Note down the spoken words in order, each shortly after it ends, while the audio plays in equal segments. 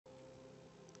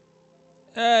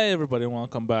Hey everybody,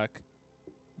 welcome back.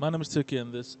 My name is Tsuki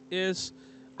and this is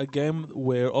a game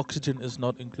where oxygen is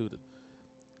not included.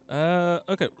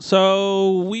 Okay,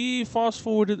 so we fast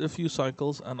forwarded a few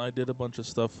cycles and I did a bunch of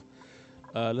stuff.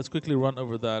 Let's quickly run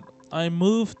over that. I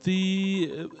moved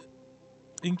the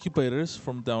incubators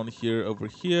from down here over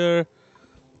here.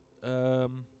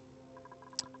 Um,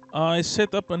 I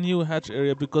set up a new hatch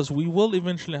area because we will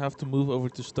eventually have to move over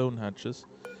to stone hatches.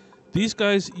 These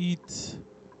guys eat...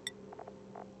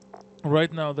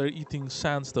 Right now they're eating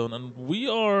sandstone and we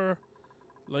are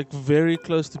like very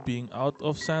close to being out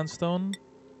of sandstone.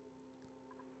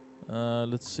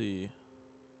 Let's see.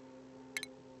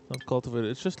 Not cultivated.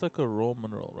 It's just like a raw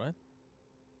mineral, right?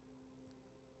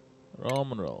 Raw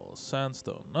mineral,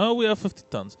 sandstone. No, we have 50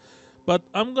 tons. But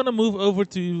I'm gonna move over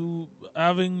to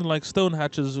having like stone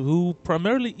hatches who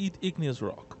primarily eat igneous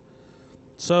rock.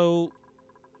 So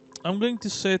I'm going to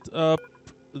set up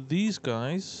these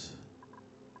guys.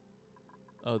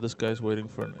 Oh, this guy's waiting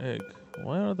for an egg.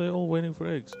 Why are they all waiting for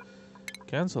eggs?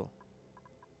 Cancel.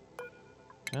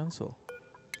 Cancel.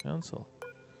 Cancel.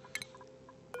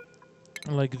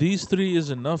 Like these three is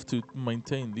enough to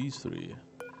maintain these three.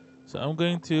 So I'm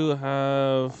going to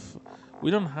have...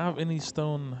 We don't have any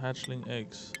stone hatchling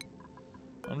eggs.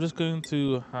 I'm just going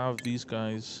to have these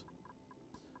guys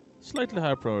slightly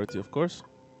higher priority, of course.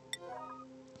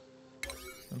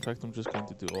 In fact, I'm just going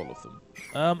to do all of them.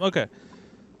 Okay.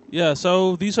 Yeah,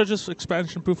 so these are just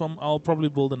expansion proof. I'll probably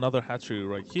build another hatchery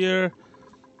right here.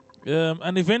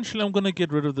 And eventually I'm going to get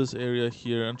rid of this area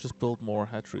here and just build more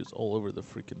hatcheries all over the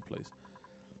freaking place.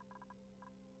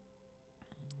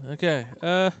 Okay.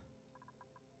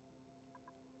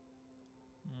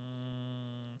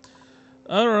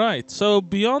 Alright, so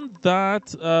beyond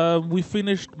that, we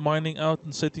finished mining out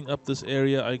and setting up this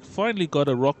area. I finally got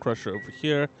a rock crusher over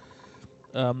here,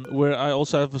 where I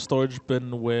also have a storage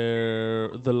bin where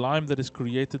the lime that is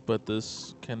created by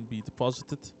this can be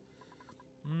deposited.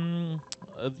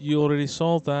 You already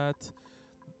saw that.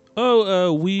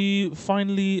 Oh, we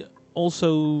finally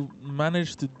also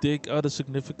managed to dig out a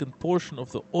significant portion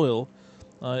of the oil.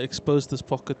 I exposed this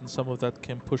pocket and some of that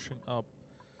came pushing up.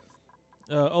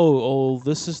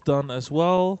 This is done as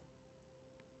well.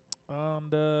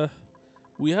 And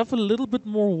we have a little bit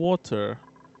more water.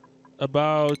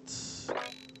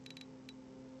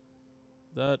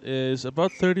 That is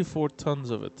about 34 tons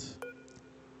of it.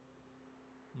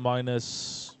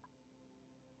 Minus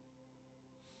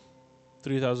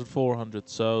 3,400.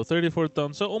 So 34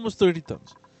 tons. So almost 30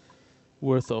 tons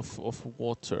worth of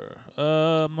water.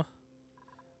 I'm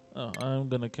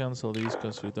gonna cancel these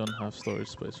because we don't have storage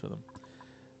space for them.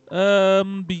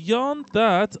 Beyond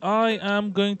that, I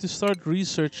am going to start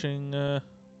researching.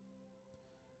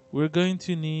 We're going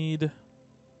to need...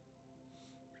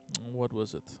 What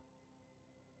was it?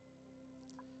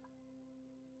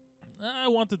 I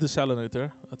wanted the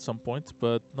salinator at some point,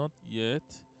 but not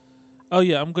yet. Oh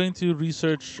yeah, I'm going to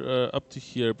research up to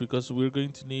here because we're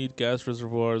going to need gas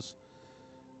reservoirs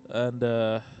and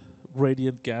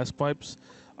radiant gas pipes.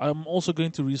 I'm also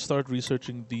going to restart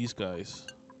researching these guys.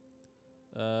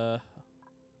 For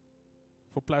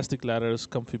plastic ladders,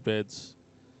 comfy beds,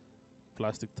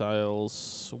 plastic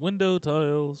tiles, window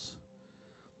tiles,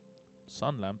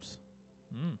 sun lamps,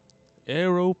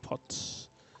 aero pots,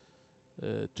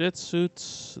 jet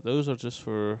suits. Those are just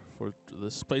for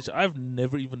the space. I've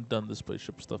never even done the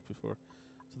spaceship stuff before,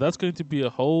 so that's going to be a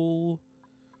whole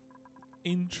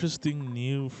interesting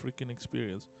new freaking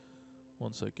experience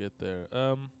once I get there.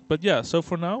 But yeah, so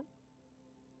for now,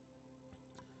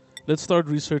 let's start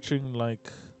researching like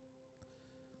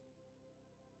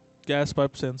gas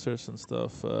pipe sensors and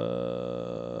stuff.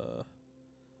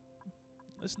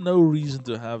 There's no reason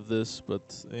to have this,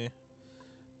 but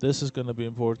this is gonna be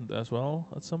important as well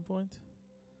at some point.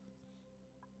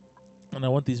 And I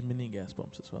want these mini gas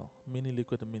pumps as well. Mini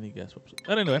liquid and mini gas pumps.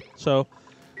 And anyway, so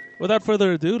without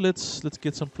further ado, let's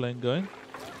get some playing going.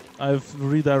 I've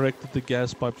redirected the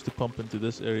gas pipes to pump into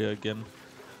this area again.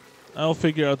 I'll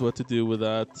figure out what to do with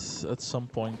that at some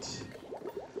point.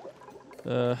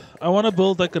 I want to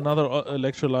build like another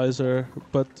electrolyzer,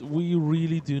 but we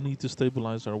really do need to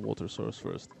stabilize our water source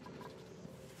first.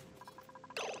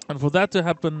 And for that to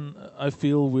happen, I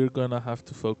feel we're gonna have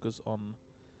to focus on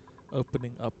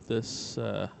opening up this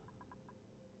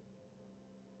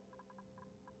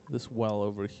this well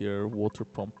over here, water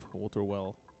pump, water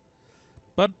well.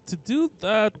 But to do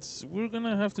that, we're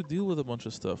gonna have to deal with a bunch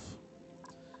of stuff.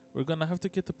 We're gonna have to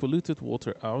get the polluted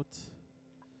water out.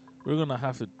 We're gonna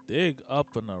have to dig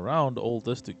up and around all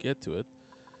this to get to it,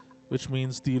 which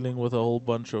means dealing with a whole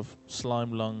bunch of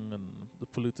slime lung and the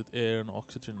polluted air and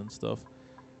oxygen and stuff.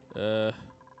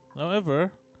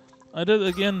 However, I did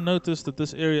again notice that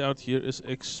this area out here is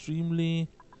extremely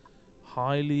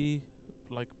highly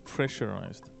like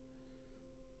pressurized.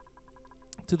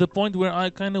 To the point where I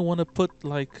kind of want to put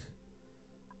like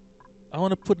I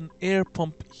want to put an air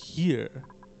pump here,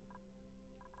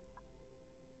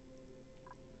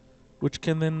 which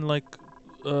can then like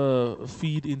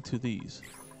feed into these.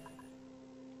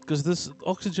 Because this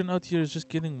oxygen out here is just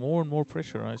getting more and more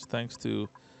pressurized thanks to,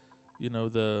 you know,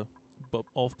 the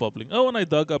off bubbling. Oh, and I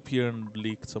dug up here and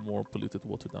leaked some more polluted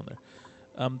water down there.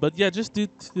 But yeah, just due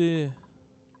to the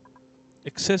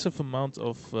excessive amount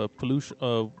of pollution,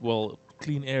 well,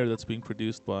 clean air that's being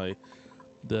produced by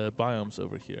the biomes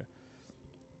over here.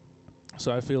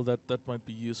 So I feel that that might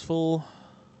be useful.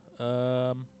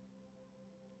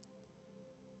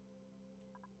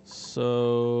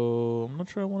 So I'm not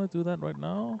sure I want to do that right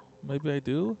now. Maybe I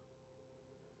do.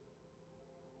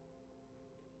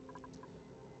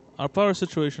 Our power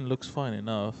situation looks fine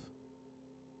enough.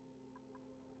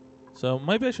 So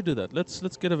maybe I should do that. Let's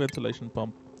get a ventilation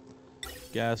pump,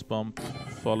 gas pump,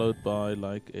 followed by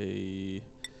like a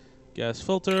gas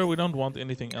filter. We don't want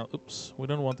anything else. Oops, we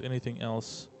don't want anything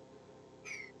else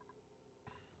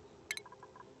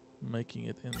making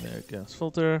it in there. Gas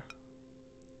filter.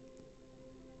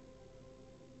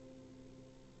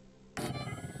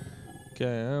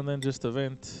 Okay, and then just a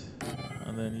vent.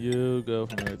 And then you go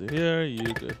from here to here, you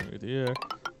go from here to here.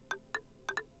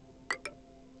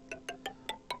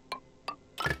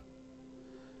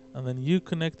 And then you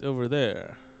connect over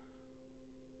there.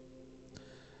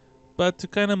 But to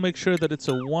kind of make sure that it's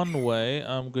a one-way,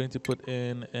 I'm going to put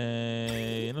in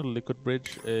a liquid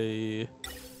bridge, a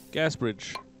gas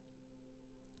bridge.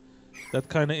 That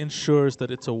kind of ensures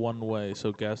that it's a one-way,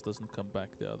 so gas doesn't come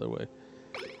back the other way.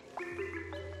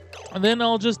 And then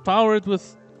I'll just power it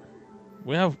with...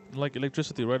 We have, like,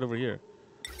 electricity right over here.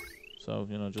 So,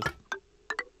 you know, just...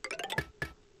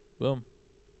 Boom.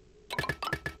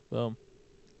 Boom.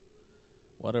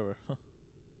 Whatever.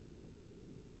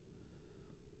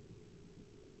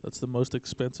 That's the most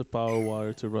expensive power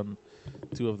wire to run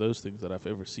two of those things that I've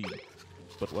ever seen.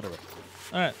 But whatever.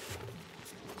 Alright.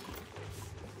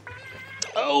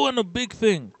 Oh, and a big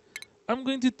thing. I'm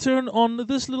going to turn on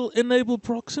this little enable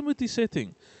proximity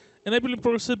setting. Enabling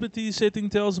proximity setting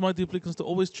tells my duplicants to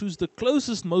always choose the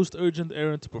closest, most urgent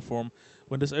errand to perform.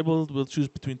 When disabled, we'll choose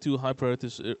between two high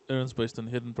priority errands based on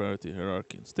hidden priority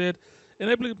hierarchy. Instead,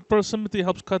 enabling proximity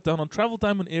helps cut down on travel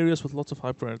time in areas with lots of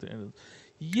high priority errands.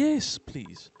 Yes,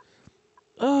 please.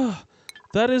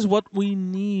 That is what we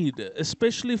need,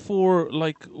 especially for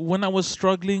like when I was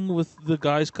struggling with the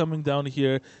guys coming down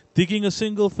here, digging a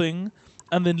single thing,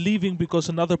 and then leaving because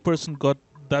another person got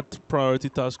that priority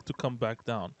task to come back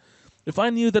down. If I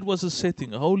knew that was a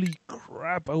setting, holy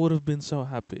crap, I would have been so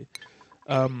happy.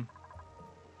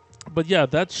 But yeah,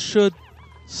 that should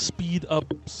speed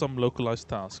up some localized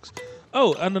tasks.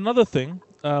 Oh, and another thing,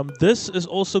 this is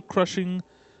also crushing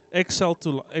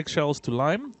eggshells to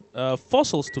lime,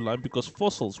 fossils to lime, because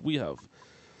fossils we have.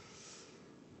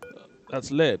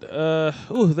 That's lead.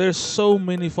 Oh, there's so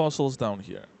many fossils down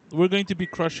here. We're going to be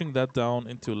crushing that down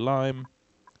into lime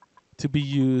to be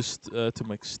used to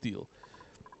make steel.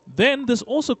 Then this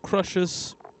also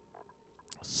crushes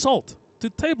salt to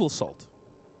table salt,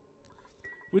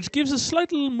 which gives a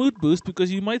slight little mood boost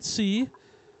because you might see...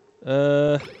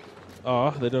 they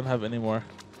don't have any more.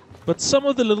 But some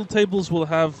of the little tables will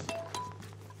have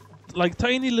like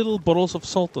tiny little bottles of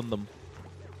salt on them,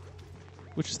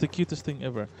 which is the cutest thing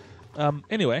ever.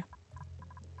 Anyway.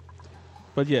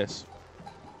 But yes.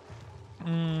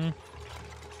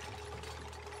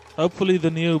 Hopefully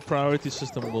the new priority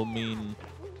system will mean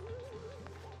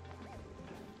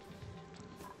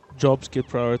jobs get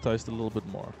prioritized a little bit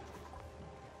more.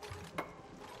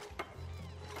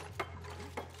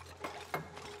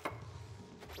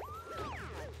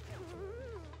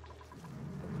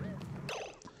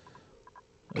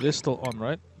 It is still on,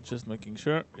 right? Just making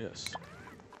sure. Yes.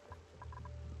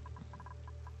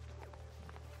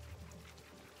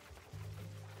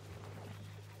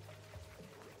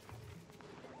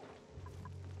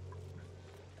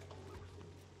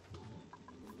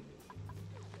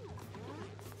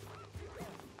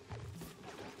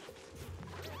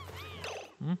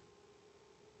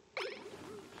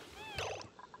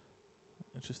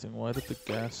 Interesting. Why did the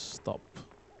gas stop?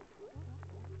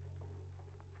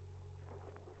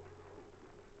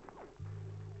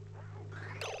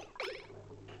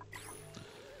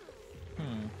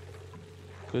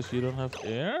 Because you don't have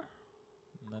air?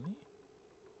 Nani?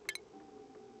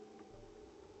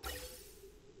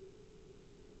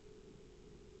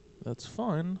 That's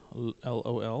fine.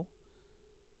 LOL.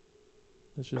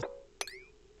 Let's just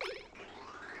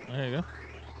There you go.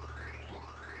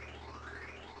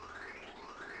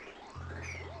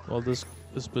 While this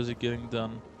is busy getting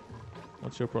done.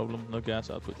 What's your problem? No gas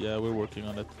output. Yeah, we're working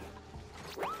on it.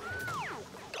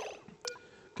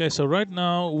 Okay, so right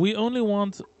now we only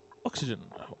want oxygen.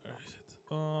 Oh, where is it?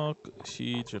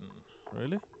 Oxygen.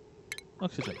 Really?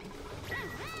 Oxygen.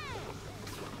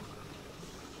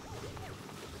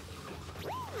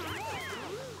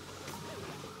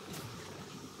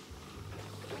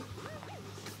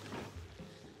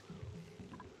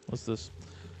 What's this?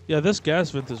 Yeah, this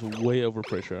gas vent is way over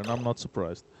pressure, and I'm not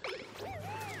surprised.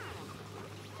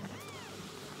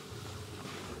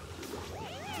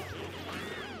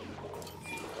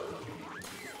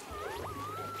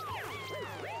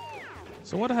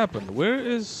 So what happened? Where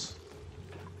is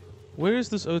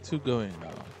this O2 going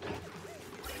now?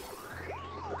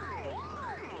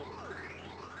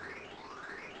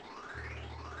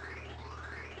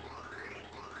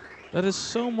 That is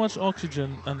so much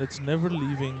oxygen, and it's never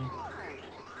leaving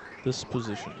this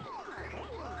position.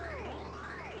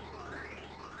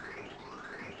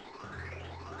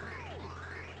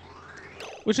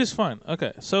 Which is fine.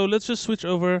 Okay, so let's just switch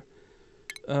over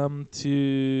to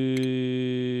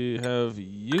have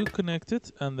you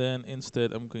connected, and then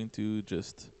instead I'm going to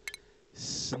just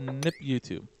snip you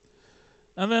two.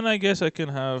 And then I guess I can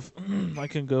have I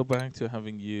can go back to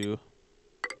having you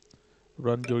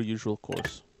run your usual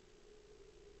course.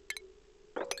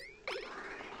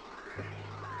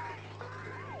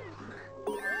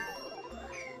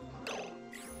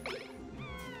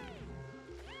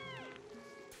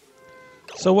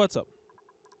 So what's up?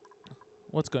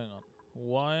 What's going on?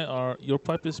 Why are your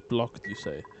pipe is blocked, you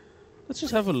say? Let's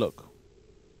just have a look.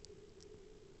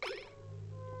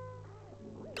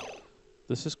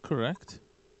 This is correct.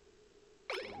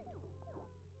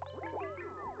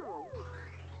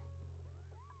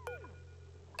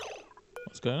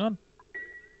 What's going on?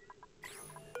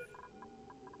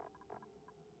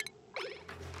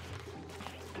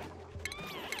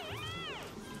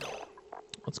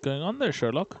 What's going on there,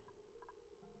 Sherlock?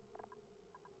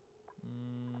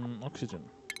 Oxygen.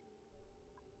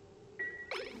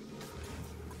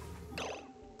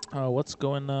 What's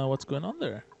going on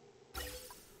there?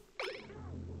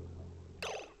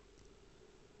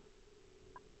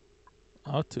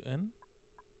 Out to in?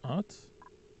 Out?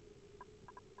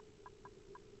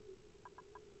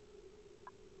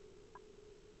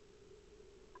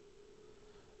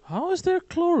 How is there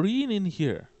chlorine in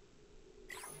here?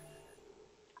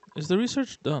 Is the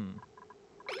research done?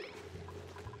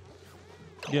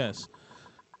 Yes.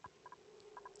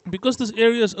 Because this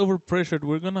area is overpressured,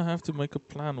 we're gonna have to make a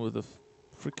plan with a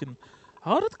freaking...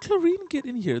 How did chlorine get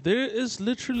in here? There is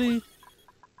literally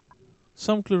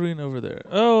some chlorine over there.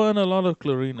 Oh, and a lot of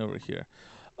chlorine over here.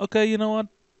 Okay, you know what?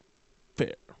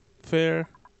 Fair. Fair.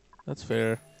 That's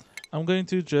fair. I'm going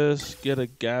to just get a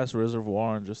gas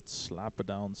reservoir and just slap it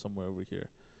down somewhere over here.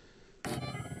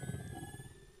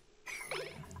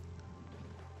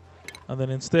 And then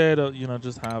instead of,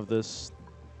 just have this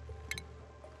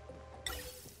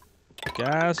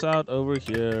gas out over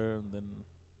here, and then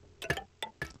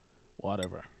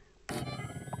whatever.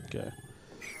 Okay.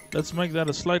 Let's make that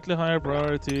a slightly higher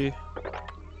priority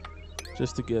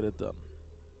just to get it done.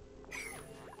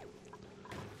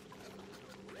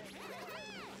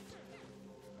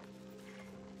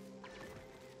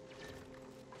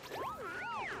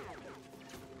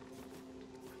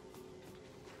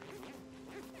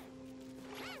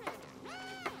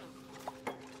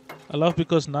 I love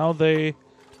because now they're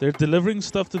delivering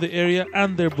stuff to the area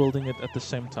and they're building it at the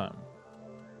same time.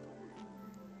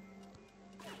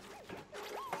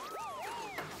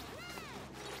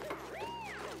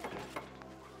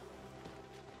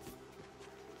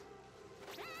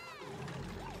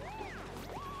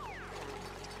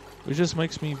 Which just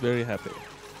makes me very happy.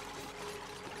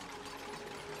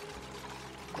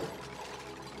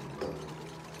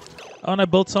 Oh, and I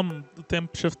built some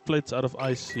temp shift plates out of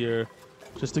ice here,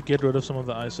 just to get rid of some of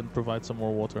the ice and provide some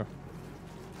more water.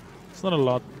 It's not a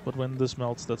lot, but when this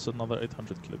melts, that's another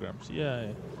 800 kilograms.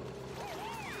 Yay.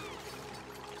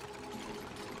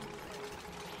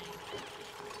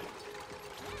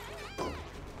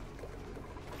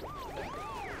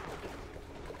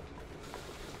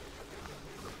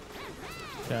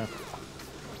 Okay.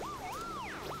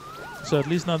 So at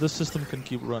least now this system can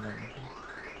keep running.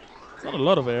 It's not a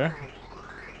lot of air.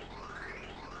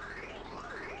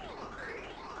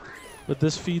 But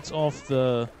this feeds off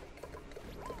the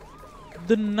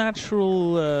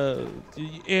natural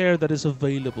the air that is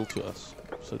available to us,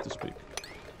 so to speak.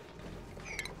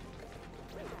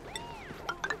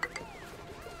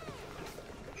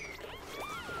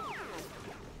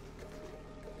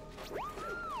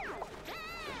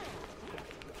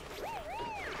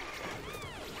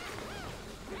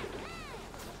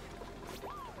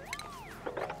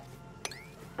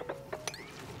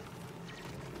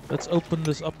 Let's open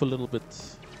this up a little bit.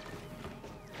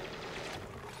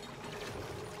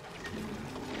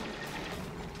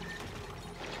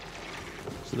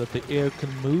 So that the air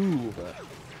can move.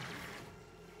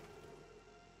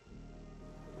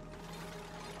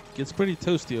 Gets pretty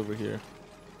toasty over here.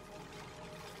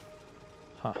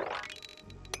 Huh.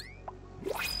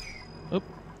 Oh,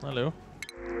 hello.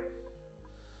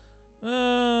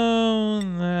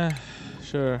 Nah,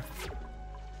 sure.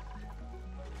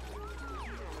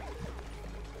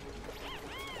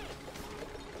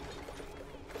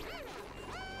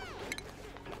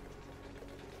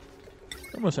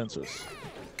 More sensors.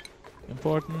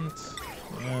 Important.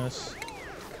 Yes.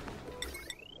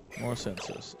 More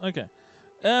sensors. Okay.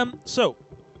 So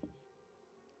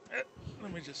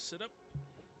let me just sit up.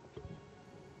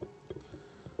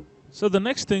 So the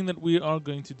next thing that we are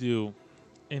going to do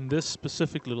in this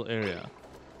specific little area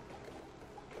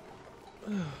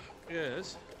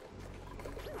is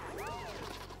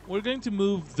we're going to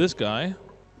move this guy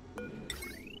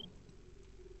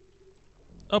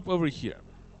up over here.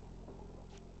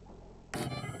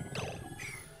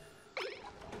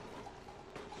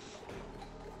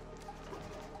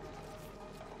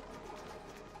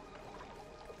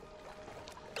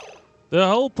 The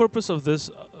whole purpose of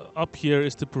this up here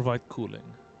is to provide cooling.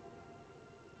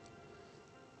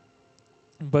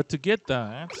 But to get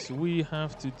that, we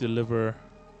have to deliver,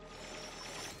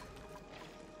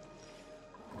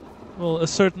 well, a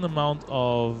certain amount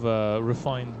of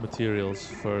refined materials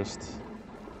first.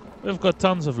 We've got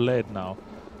tons of lead now.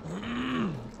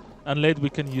 And lead we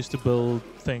can use to build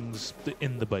things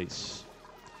in the base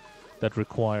that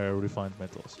require refined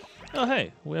metals. Oh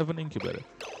hey, we have an incubator.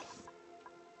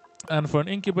 And for an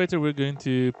incubator, we're going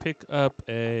to pick up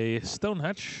a stone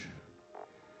hatch.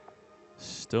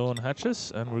 Stone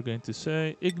hatches, and we're going to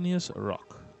say igneous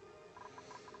rock.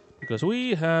 Because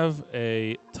we have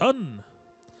a ton.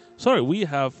 Sorry, we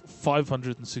have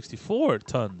 564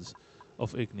 tons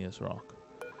of igneous rock.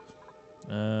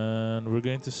 And we're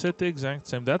going to set the exact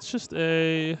same. That's just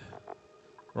a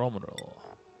raw mineral.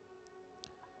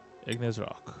 Igneous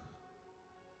rock.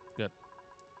 Good.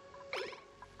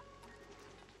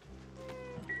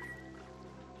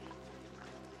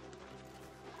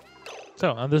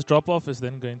 So, and this drop-off is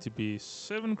then going to be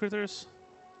 7 critters.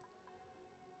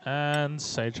 And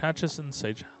sage hatches and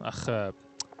stone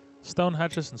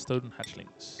hatches and stone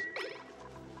hatchlings.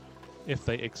 If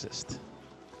they exist.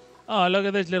 Oh, look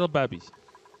at these little babbies.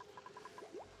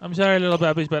 I'm sorry, little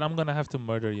babbies, but I'm gonna have to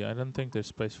murder you. I don't think there's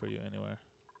space for you anywhere.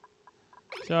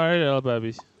 Sorry, little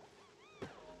babbies.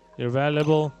 You're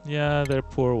valuable. Yeah, they're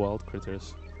poor wild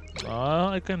critters. Oh,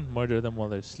 I can murder them while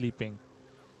they're sleeping.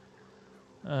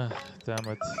 Damn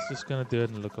it. Just gonna do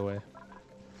it and look away.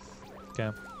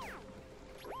 Okay.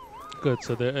 Good,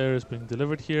 so the air is being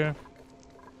delivered here.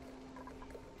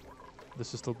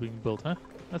 This is still being built, huh?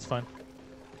 That's fine.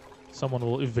 Someone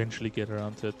will eventually get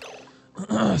around to it.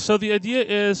 So the idea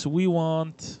is we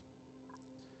want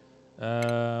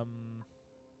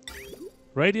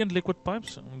radiant liquid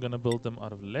pipes. I'm gonna build them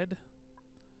out of lead.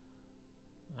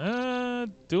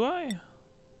 Do I?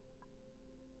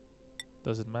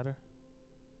 Does it matter?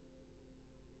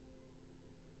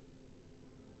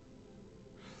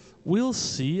 We'll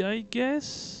see, I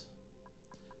guess.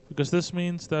 Because this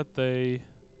means that they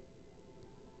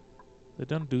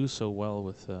don't do so well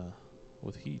with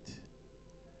heat.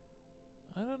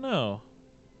 I don't know.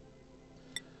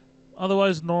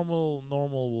 Otherwise, normal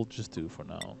will just do for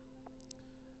now.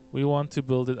 We want to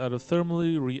build it out of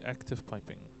thermally reactive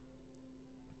piping.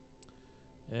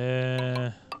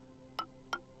 1,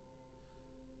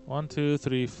 2,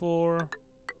 3, 4.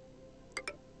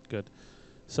 Good.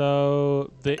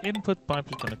 So the input pipe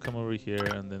is going to come over here,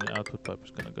 and then the output pipe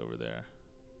is going to go over there.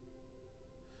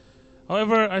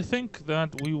 However, I think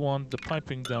that we want the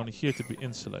piping down here to be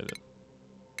insulated.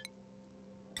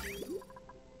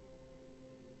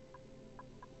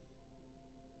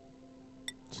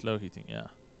 Slow heating, yeah.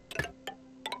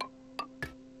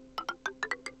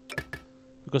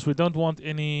 Because we don't want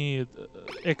any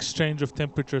exchange of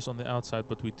temperatures on the outside,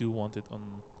 but we do want it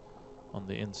on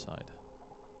the inside.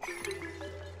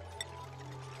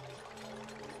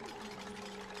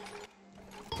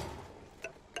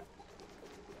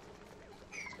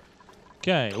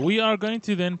 Okay, we are going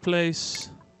to then place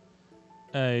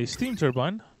a steam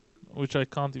turbine, which I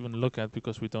can't even look at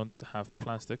because we don't have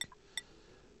plastic.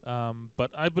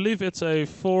 But I believe it's a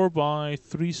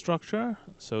 4x3 structure,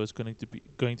 so it's going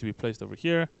to be placed over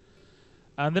here.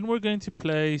 And then we're going to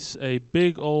place a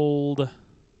big old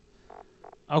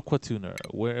aqua tuner,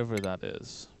 wherever that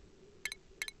is.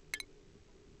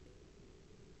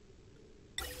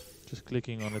 Just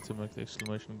clicking on it to make the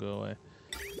exclamation go away.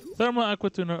 Thermal aqua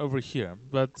tuner over here,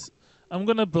 but I'm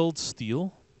gonna build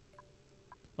steel,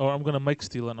 or I'm gonna make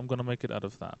steel, and I'm gonna make it out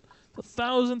of that.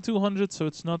 1,200, so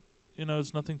it's not, you know,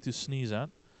 it's nothing to sneeze at.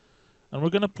 And we're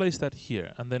gonna place that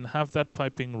here, and then have that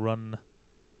piping run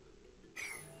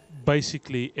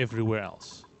basically everywhere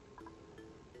else.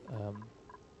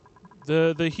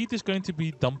 The heat is going to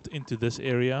be dumped into this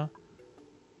area,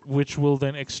 which will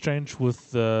then exchange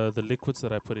with the liquids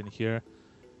that I put in here.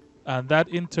 And that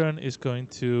in turn is going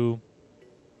to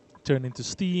turn into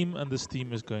steam, and the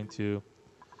steam is going to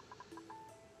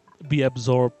be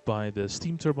absorbed by the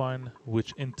steam turbine,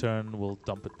 which in turn will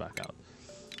dump it back out.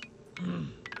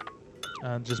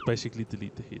 And just basically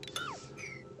delete the heat.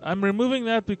 I'm removing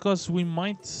that because we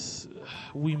might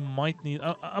need...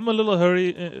 I'm a little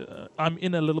hurry. I'm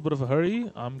in a little bit of a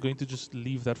hurry. I'm going to just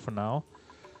leave that for now.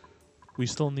 We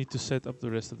still need to set up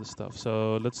the rest of the stuff,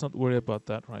 so let's not worry about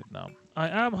that right now. I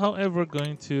am, however,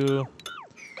 going to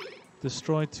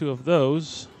destroy 2 of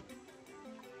those.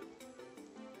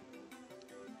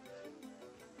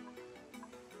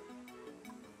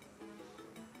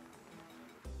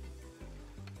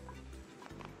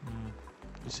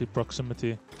 You see,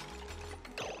 proximity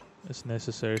is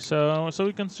necessary. So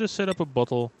we can just set up a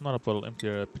bottle, not a bottle, empty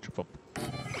a pitcher pump.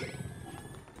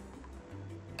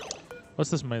 What's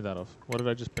this made out of? What did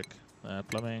I just pick?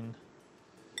 Plumbing.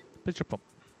 Pitcher pump.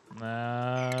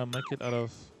 Make it out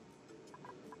of...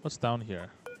 What's down here?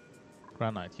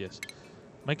 Granite, yes.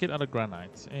 Make it out of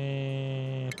granite.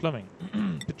 Plumbing.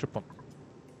 Pitcher pump.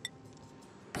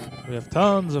 We have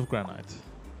tons of granite.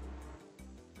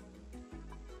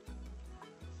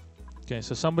 Okay,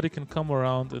 so somebody can come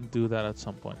around and do that at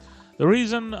some point. The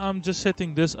reason I'm just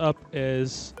setting this up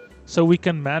is so we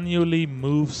can manually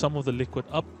move some of the liquid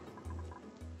up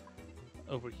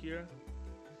over here.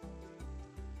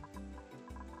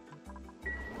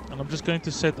 And I'm just going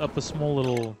to set up a small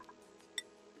little,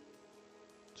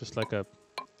 just like a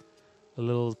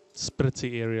little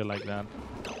spritzy area like that,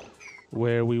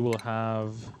 where we will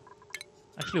have...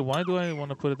 Actually, why do I want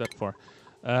to put it that far?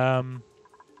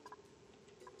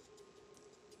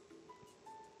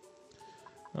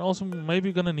 We're also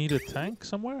maybe gonna need a tank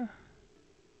somewhere.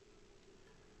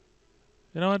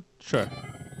 You know what? Sure.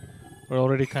 We're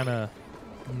already kind of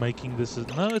making this...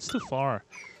 No, it's too far.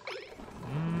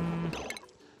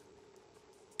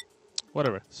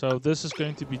 Whatever. So this is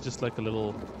going to be just like a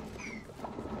little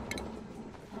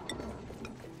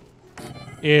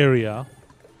area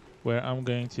where I'm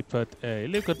going to put a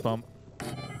liquid pump.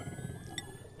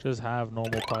 Just have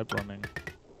normal pipe running.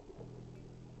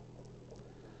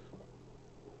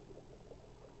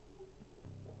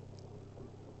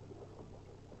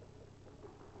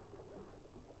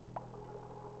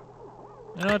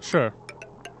 You know what? Sure.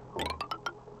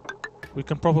 We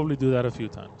can probably do that a few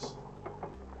times.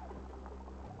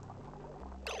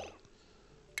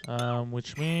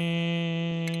 Which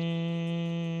means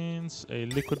a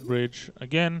liquid bridge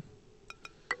again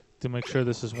to make sure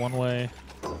this is one way.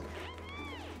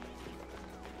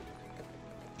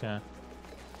 Okay.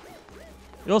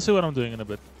 You'll see what I'm doing in a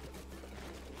bit.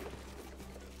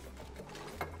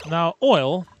 Now,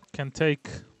 oil can take...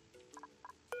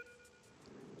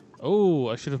 Oh,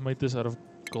 I should have made this out of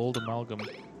gold amalgam,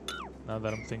 now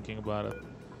that I'm thinking about it.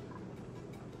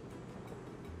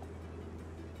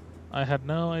 I had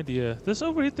no idea. This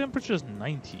overheat temperature is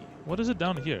 90. What is it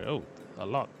down here? Oh, a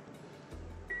lot.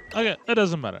 Okay, it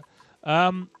doesn't matter.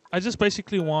 I just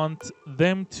basically want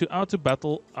them to out to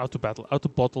bottle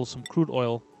some crude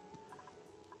oil.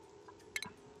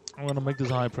 I'm gonna make this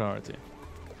a high priority.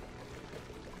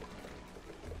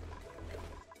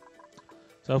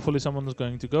 So hopefully someone is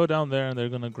going to go down there and they're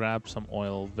gonna grab some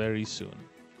oil very soon.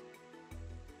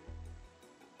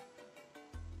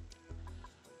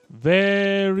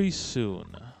 Very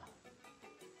soon.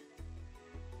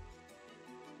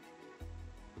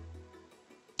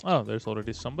 Oh, there's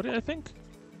already somebody, I think.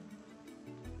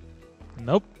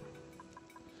 Nope.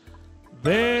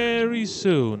 Very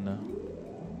soon.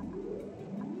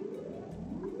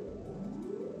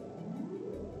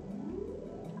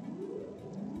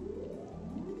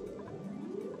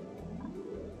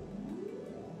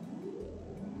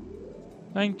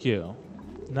 Thank you.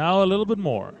 Now a little bit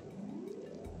more.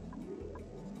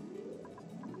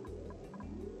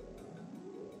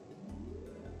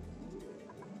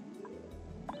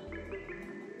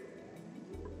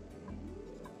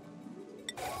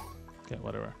 Okay,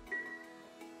 whatever.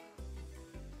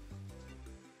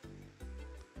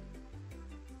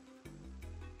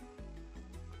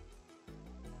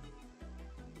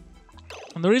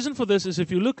 And the reason for this is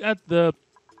if you look at the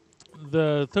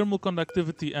the thermal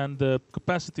conductivity and the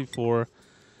capacity for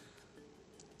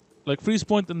like freeze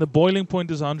point and the boiling point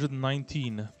is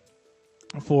 119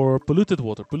 for polluted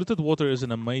water. Polluted water is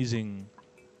an amazing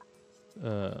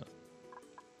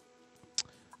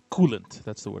coolant.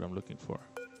 That's the word I'm looking for.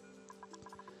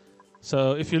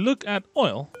 So if you look at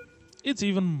oil, it's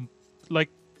even like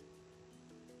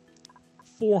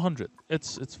 400.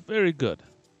 It's very good.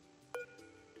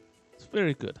 It's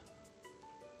very good.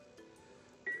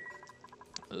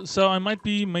 So I might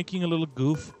be making a little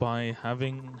goof by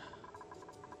having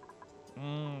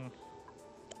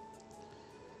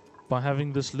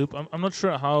this loop. I'm not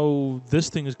sure how this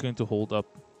thing is going to hold up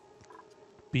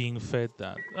being fed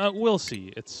that. We'll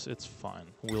see. It's fine.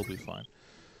 We'll be fine.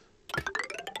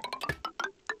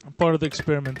 Part of the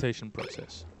experimentation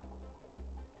process.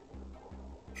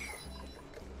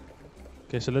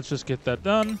 Okay, so let's just get that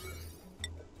done.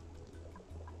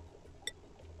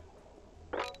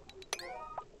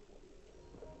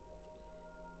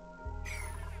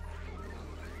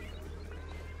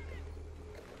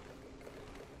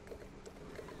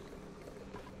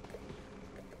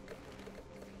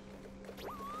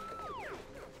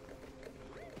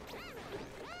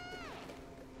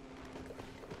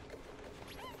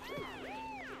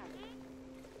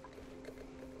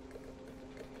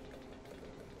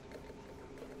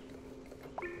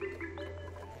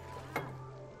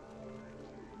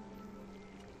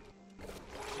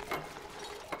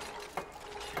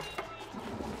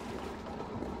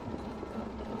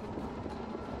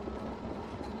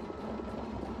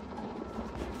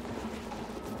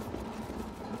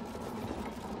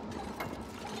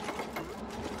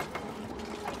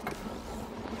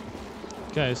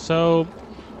 Okay, so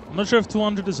I'm not sure if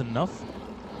 200 is enough.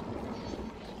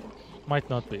 Might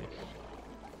not be.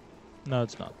 No,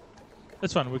 it's not.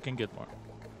 It's fine, we can get more.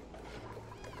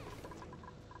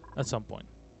 At some point.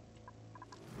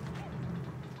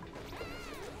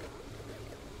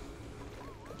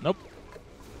 Nope.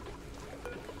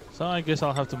 So I guess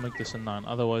I'll have to make this a 9,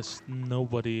 otherwise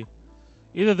nobody...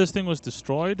 Either this thing was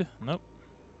destroyed... Nope.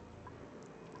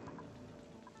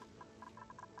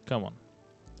 Come on.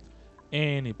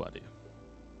 Anybody.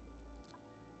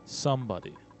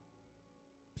 Somebody.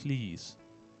 Please.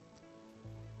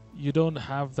 You don't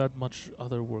have that much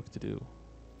other work to do.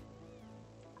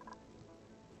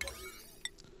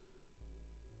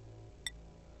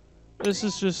 This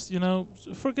is just, you know,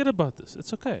 forget about this.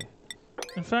 It's okay.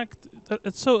 In fact,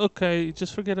 it's so okay,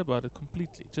 just forget about it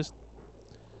completely. Just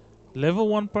level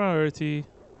 1 priority.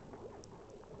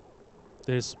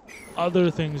 There's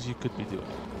other things you could be doing.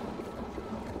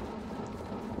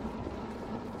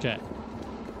 Okay.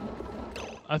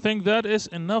 I think that is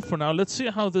enough for now. Let's see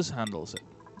how this handles it.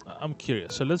 I'm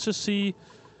curious. So let's just see.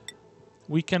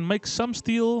 We can make some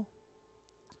steel.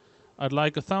 I'd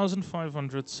like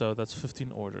 1,500, so that's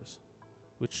 15 orders,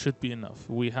 which should be enough.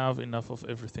 We have enough of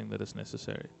everything that is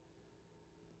necessary.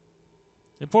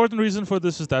 Important reason for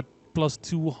this is that plus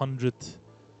 200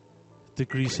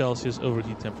 degrees Celsius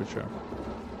overheat temperature.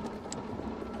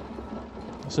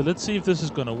 So let's see if this is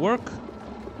gonna work.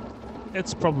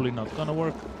 It's probably not gonna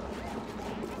work.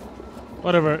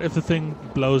 Whatever, if the thing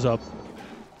blows up.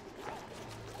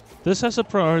 This has a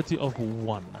priority of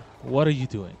 1. What are you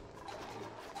doing?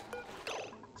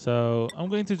 So I'm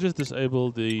going to just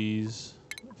disable these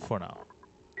for now.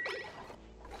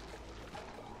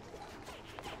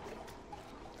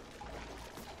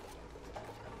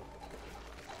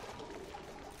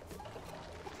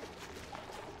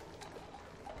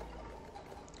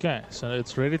 Okay, so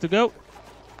it's ready to go.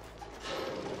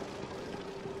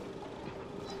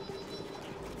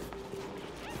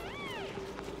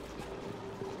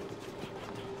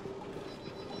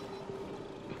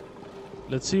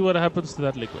 Let's see what happens to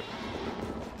that liquid.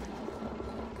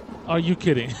 Are you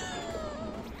kidding?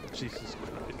 Jesus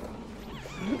Christ.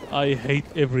 I hate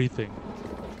everything.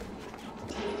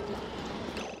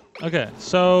 Okay,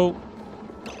 so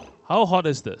how hot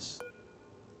is this?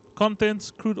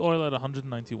 Contents, crude oil at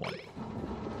 191.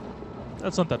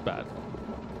 That's not that bad.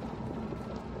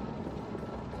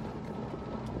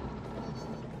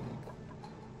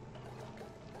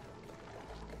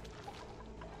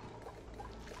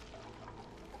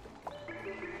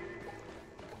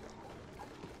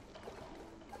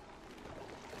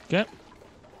 Okay.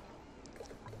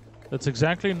 That's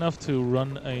exactly enough to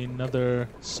run another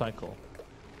cycle.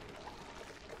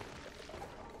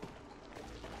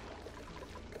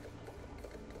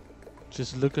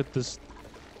 Just look at this.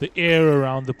 The air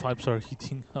around the pipes are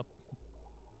heating up.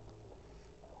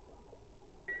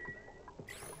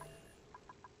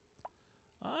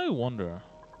 I wonder.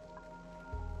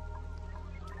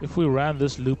 If we ran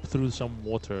this loop through some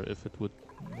water, if it would,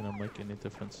 you know, make any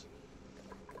difference.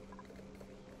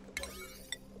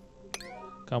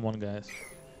 Come on, guys.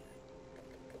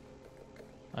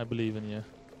 I believe in you.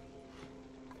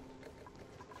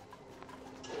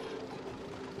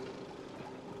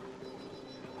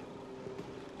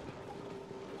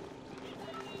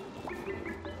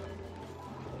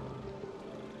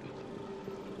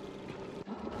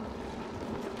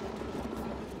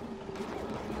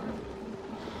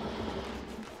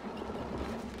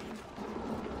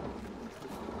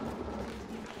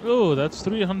 Oh, that's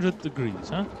 300 degrees,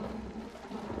 huh?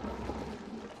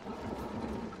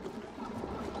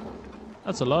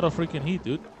 That's a lot of freaking heat,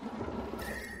 dude.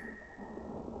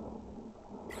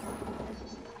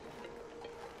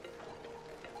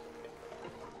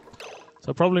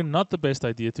 So probably not the best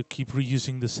idea to keep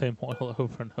reusing the same oil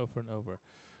over and over and over.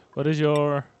 What is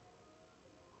your...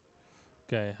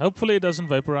 Okay, hopefully it doesn't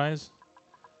vaporize.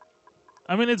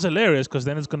 I mean, it's hilarious, because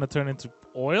then it's going to turn into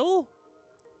oil?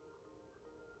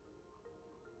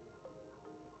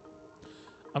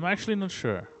 I'm actually not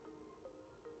sure.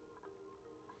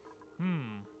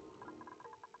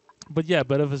 But yeah,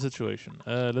 bit of a situation.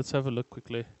 Let's have a look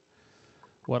quickly.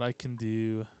 What I can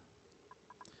do.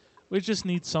 We just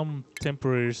need some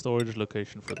temporary storage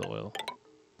location for the oil.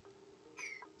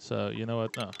 So, you know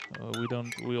what? No, we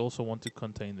don't. We also want to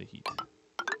contain the heat.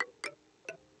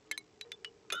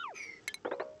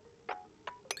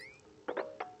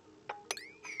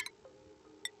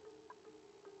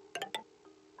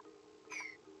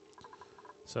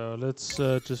 So let's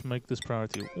just make this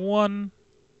priority 1.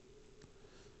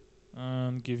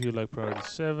 And give you like priority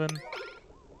 7.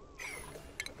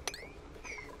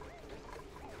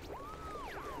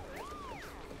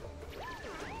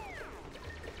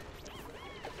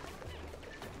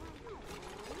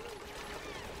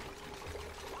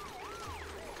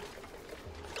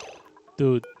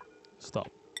 Dude,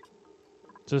 stop.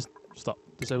 Just stop.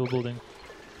 Disable building.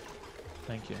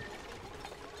 Thank you.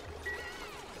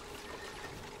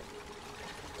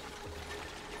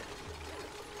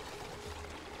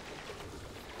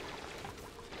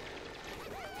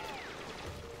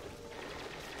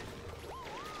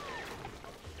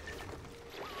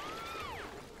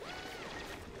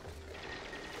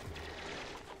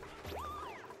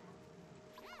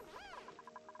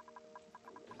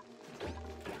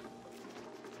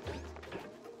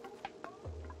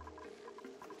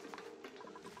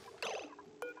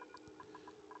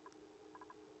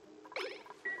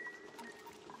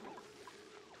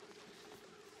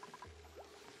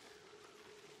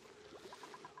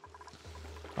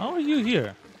 How are you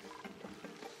here?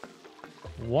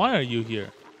 Why are you here?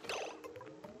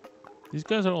 These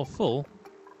guys are all full.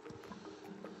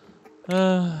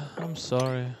 I'm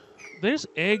sorry. There's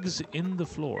eggs in the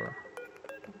floor.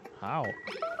 How?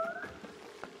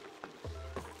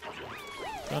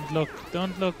 Don't look,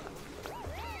 don't look.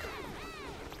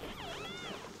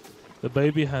 The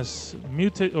baby has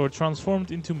mutated or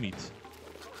transformed into meat.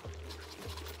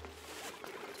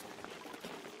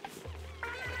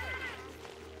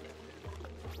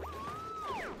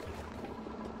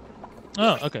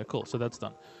 Oh, okay, cool. So that's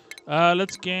done.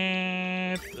 Let's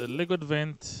get a liquid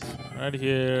vent right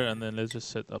here, and then let's just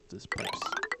set up this pipes.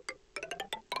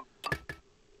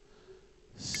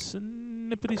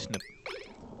 Snippity snip.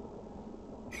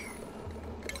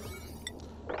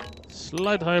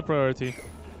 Slight higher priority,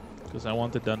 because I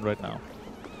want it done right now.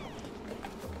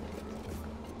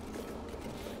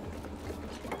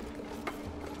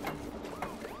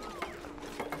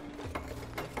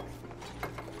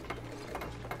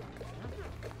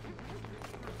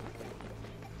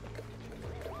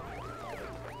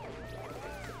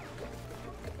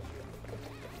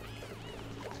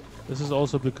 This is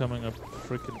also becoming a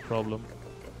freaking problem.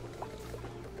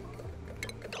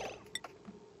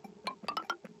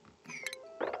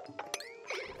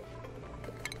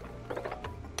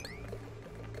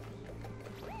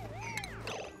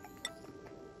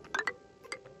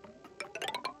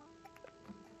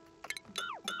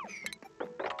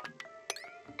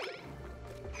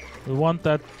 We want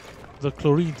the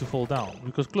chlorine to fall down,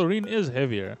 because chlorine is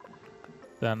heavier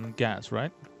than gas,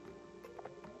 right?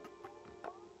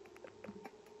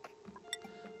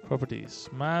 Properties.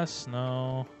 Mass,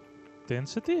 no.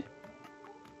 Density?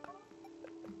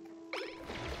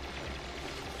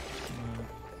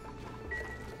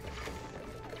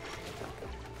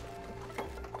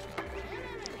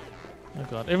 Oh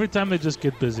god, every time they just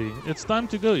get busy. It's time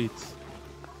to go eat.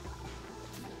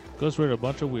 Because we're a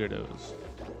bunch of weirdos.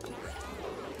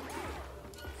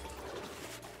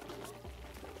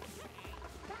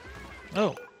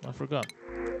 Oh, I forgot.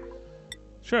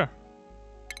 Sure.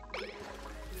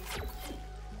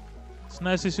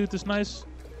 Nasty suit is nice.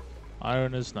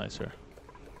 Iron is nicer.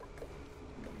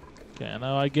 Okay,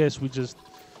 now I guess we just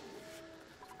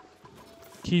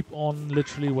keep on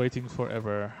literally waiting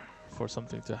forever for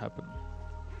something to happen.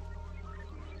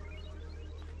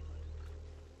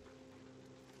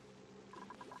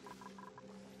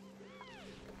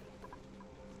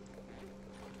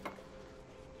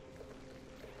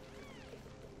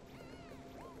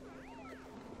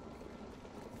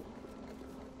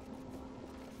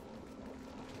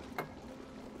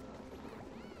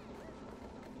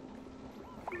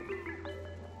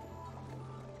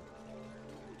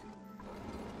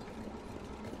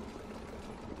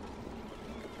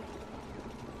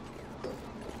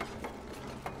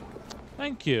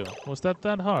 Thank you. Was that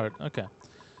hard? Okay.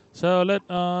 So let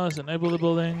us enable the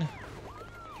building.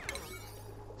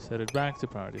 Set it back to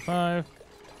priority 5.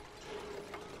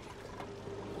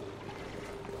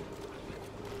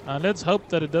 And let's hope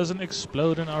that it doesn't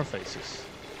explode in our faces.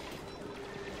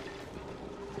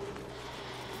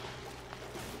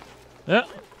 Yeah,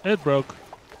 it broke.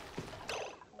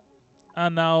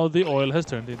 And now the oil has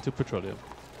turned into petroleum.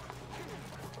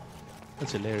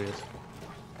 That's hilarious.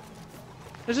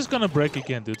 It's just gonna break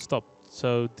again, dude. Stop.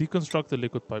 So deconstruct the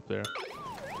liquid pipe there.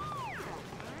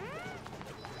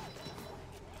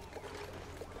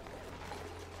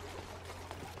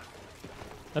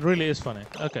 That really is funny.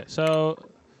 Okay, so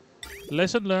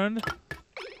lesson learned.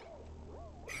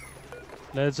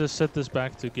 Let's just set this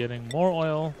back to getting more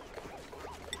oil.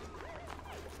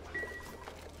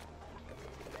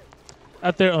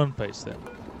 At their own pace then.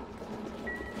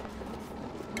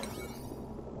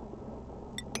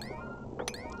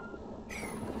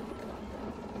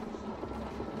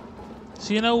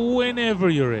 So, you know, whenever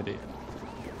you're ready.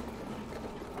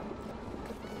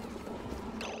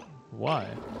 Why?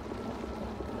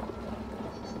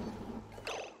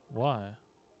 Why?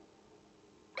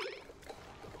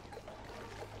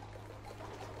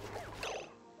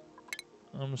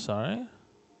 I'm sorry?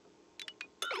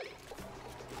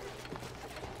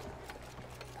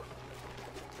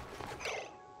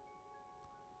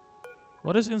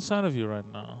 What is inside of you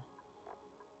right now?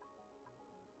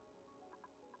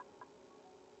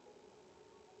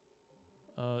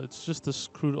 It's just the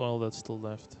crude oil that's still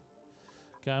left.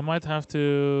 Okay, I might have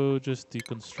to just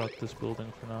deconstruct this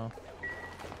building for now.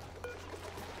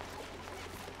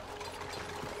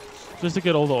 Just to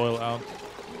get all the oil out.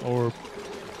 Or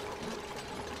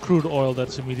crude oil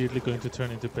that's immediately going to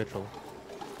turn into petrol.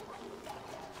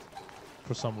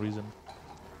 For some reason.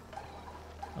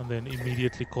 And then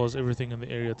immediately cause everything in the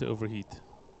area to overheat.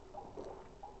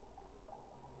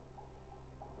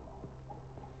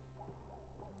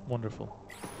 Wonderful.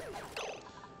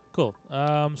 Cool.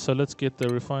 So let's get the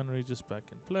refinery just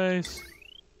back in place.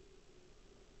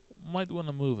 Might want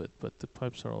to move it, but the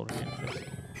pipes are already in place.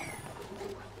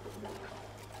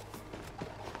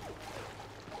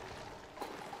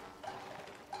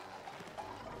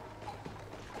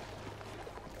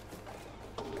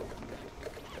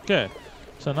 Okay.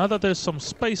 So now that there's some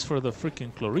space for the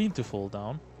freaking chlorine to fall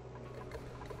down,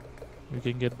 we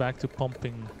can get back to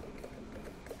pumping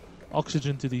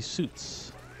oxygen to these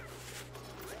suits.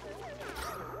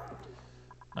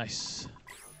 Nice.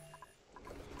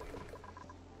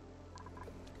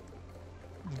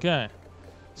 Okay.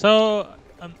 So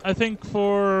I think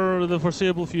for the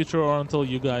foreseeable future, or until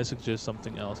you guys suggest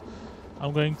something else,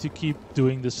 I'm going to keep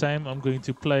doing the same. I'm going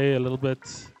to play a little bit,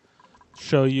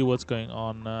 show you what's going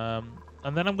on,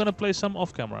 and then I'm going to play some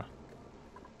off camera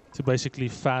to basically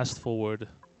fast forward.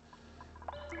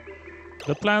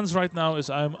 The plans right now is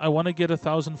I want to get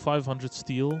 1,500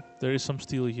 steel. There is some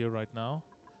steel here right now.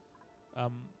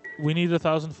 We need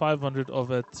 1,500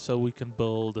 of it so we can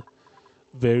build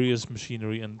various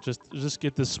machinery and just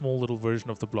get this small little version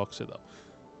of the block set up.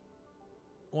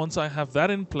 Once I have that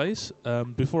in place,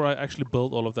 before I actually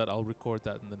build all of that, I'll record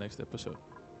that in the next episode.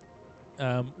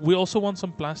 We also want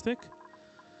some plastic.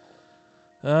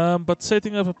 But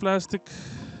setting up a plastic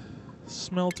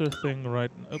smelter thing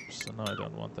right... Oops, no, I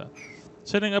don't want that.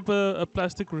 Setting up a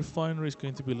plastic refinery is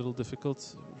going to be a little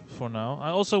difficult for now. I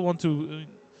also want to...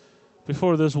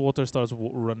 before this water starts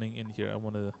running in here, I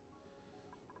want to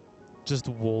just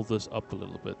wall this up a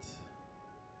little bit.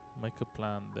 Make a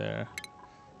plan there.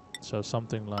 So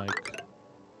something like...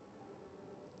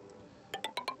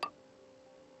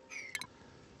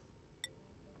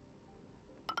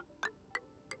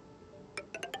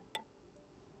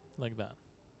 like that.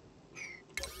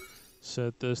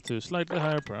 Set this to slightly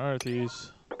higher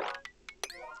priorities.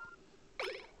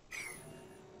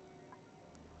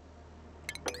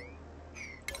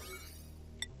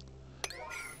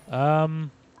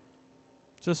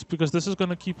 Just because this is going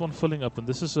to keep on filling up, and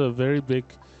this is a very big...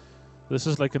 This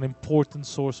is like an important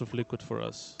source of liquid for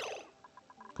us.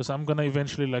 Because I'm going to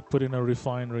eventually like put in a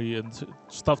refinery and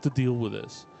stuff to deal with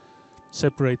this.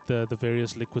 Separate the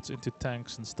various liquids into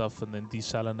tanks and stuff, and then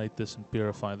desalinate this and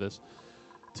purify this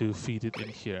to feed it in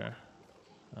here.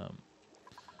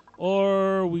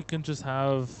 Or we can just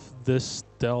have this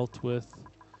dealt with.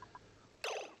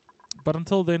 But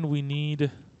until then,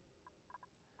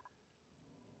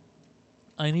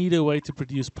 I need a way to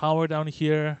produce power down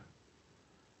here.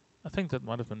 I think that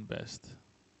might have been best.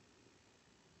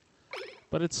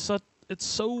 But it's so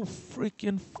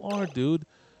freaking far, dude.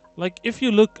 Like, if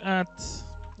you look at...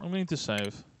 I'm going to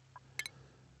save.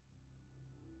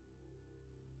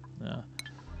 Yeah.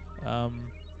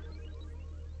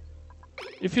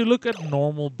 If you look at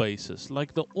normal bases,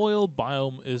 like the oil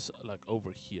biome is like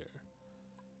over here.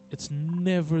 It's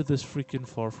never this freaking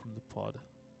far from the pod.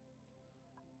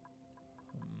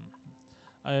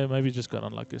 I maybe just got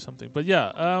unlucky or something. But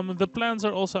yeah, the plans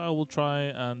are also I will try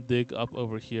and dig up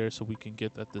over here so we can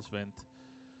get at this vent.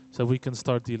 So we can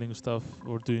start dealing stuff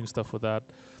or doing stuff with that.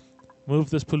 Move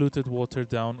this polluted water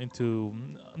down into...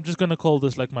 I'm just going to call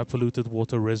this like my polluted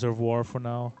water reservoir for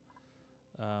now.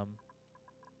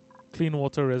 Clean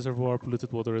water reservoir,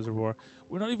 polluted water reservoir.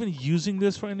 We're not even using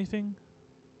this for anything.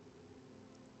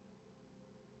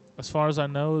 As far as I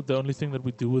know, the only thing that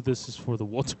we do with this is for the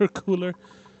water cooler.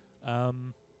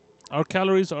 Our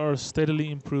calories are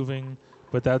steadily improving,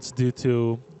 but that's due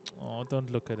to... Oh,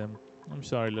 don't look at him. I'm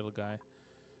sorry, little guy.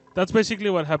 That's basically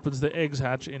what happens. The eggs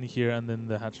hatch in here, and then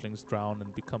the hatchlings drown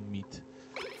and become meat.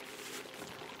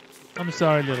 I'm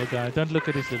sorry, little guy. Don't look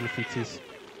at his little feeties.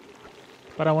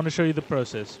 But I want to show you the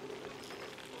process.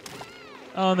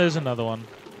 Oh, and there's another one.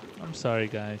 I'm sorry,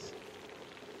 guys.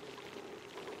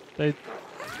 They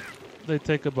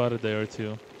take about a day or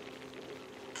two.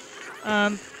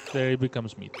 And there he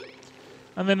becomes meat.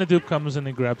 And then the dupe comes and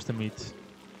he grabs the meat.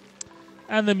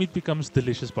 And the meat becomes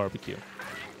delicious barbecue.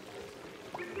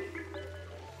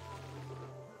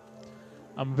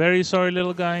 I'm very sorry,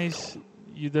 little guys.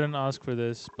 You didn't ask for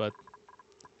this, but...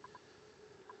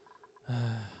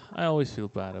 I always feel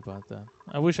bad about that.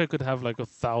 I wish I could have like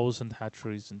 1,000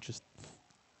 hatcheries and just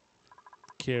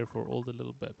care for all the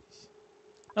little babies.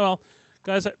 Oh well,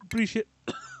 guys, I appreciate...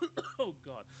 oh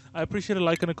god. I appreciate a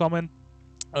like and a comment.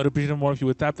 I would appreciate it more if you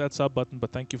would tap that sub button,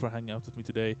 but thank you for hanging out with me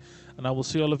today. And I will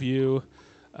see all of you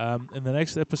in the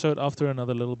next episode after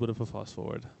another little bit of a fast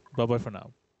forward. Bye-bye for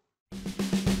now.